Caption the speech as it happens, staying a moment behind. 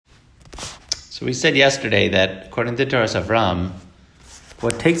So we said yesterday that according to Torah Avram,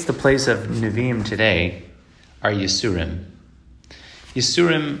 what takes the place of Nevi'im today are Yissurim.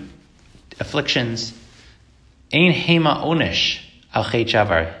 Yissurim, afflictions, ein hema onish al chet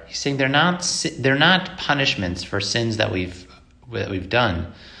shavar. He's saying they're not punishments for sins that we've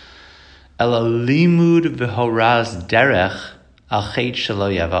done. Ela limud v'horaz derech al chet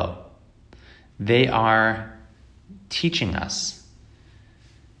shelo yavo. They are teaching us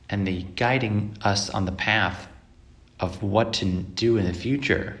and they guiding us on the path of what to do in the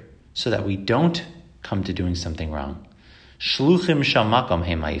future so that we don't come to doing something wrong. Shluchim shel makom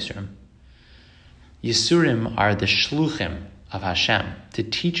hema Yissurim. Yissurim are the shluchim of Hashem to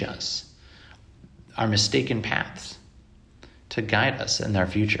teach us our mistaken paths, to guide us in our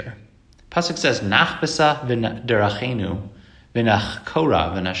future. Pasuk says, Nachbesa v'derachenu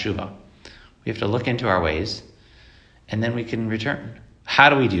v'nachkora v'nashuva. We have to look into our ways and then we can return. How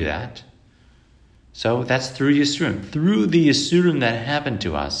do we do that? So that's through Yissurim. Through the Yissurim that happened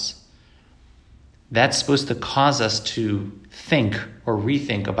to us, that's supposed to cause us to think or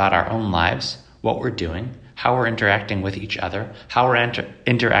rethink about our own lives, what we're doing, how we're interacting with each other, how we're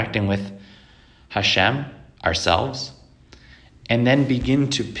interacting with Hashem, ourselves, and then begin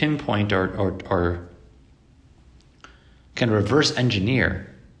to pinpoint or can reverse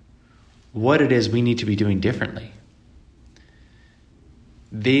engineer what it is we need to be doing differently.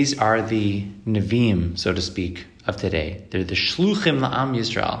 These are the Nevi'im, so to speak, of today. They're the Shluchim La'am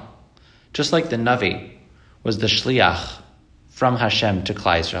Yisrael. Just like the Navi was the Shliach from Hashem to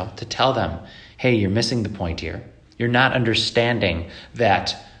Klal Yisrael to tell them, hey, you're missing the point here. You're not understanding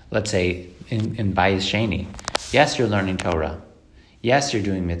that, let's say, in Bayis Sheni. Yes, you're learning Torah. Yes, you're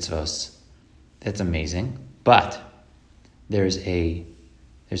doing mitzvos. That's amazing. But there's a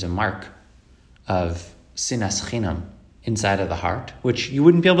mark of sinas chinam inside of the heart, which you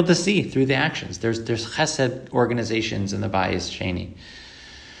wouldn't be able to see through the actions. There's chesed organizations in the Bayis Sheni.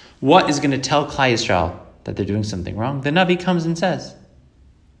 What is going to tell Klal Yisrael that they're doing something wrong? The Navi comes and says,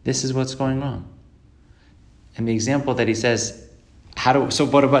 this is what's going wrong. And the example that he says, so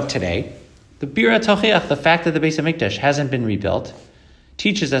what about today? The Bira Tochiach, the fact that the Beis HaMikdash hasn't been rebuilt,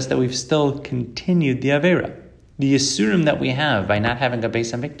 teaches us that we've still continued the Avera. The Yissurim that we have by not having a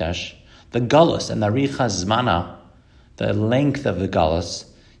Beis HaMikdash, the Galus and the Richa Zmana, the length of the Galus,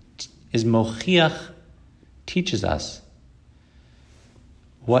 is Mochiach, teaches us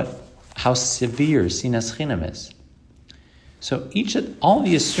how severe Sinas Chinam is. So all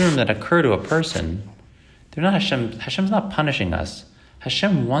the Yissurim that occur to a person, they're not Hashem's not punishing us.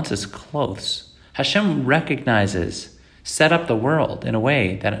 Hashem wants us close. Hashem set up the world in a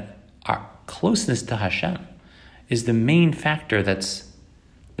way that our closeness to Hashem is the main factor, that's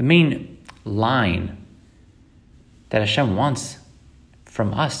the main line that Hashem wants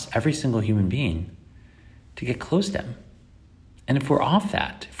from us, every single human being, to get close to Him. And if we're off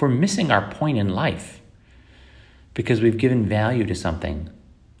that, if we're missing our point in life because we've given value to something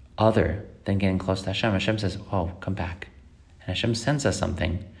other than getting close to Hashem, Hashem says, oh, come back. And Hashem sends us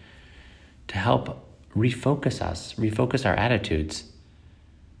something to help refocus our attitudes,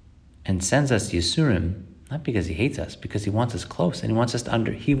 and sends us Yissurim, not because He hates us, because He wants us close, and He wants us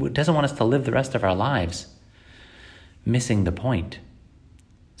He doesn't want us to live the rest of our lives missing the point.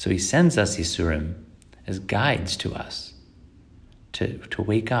 So He sends us Yissurim as guides to us, to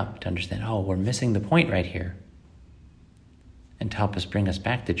wake up, to understand, oh, we're missing the point right here, and to help us bring us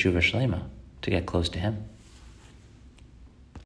back to Tshuva Shlema, to get close to Him.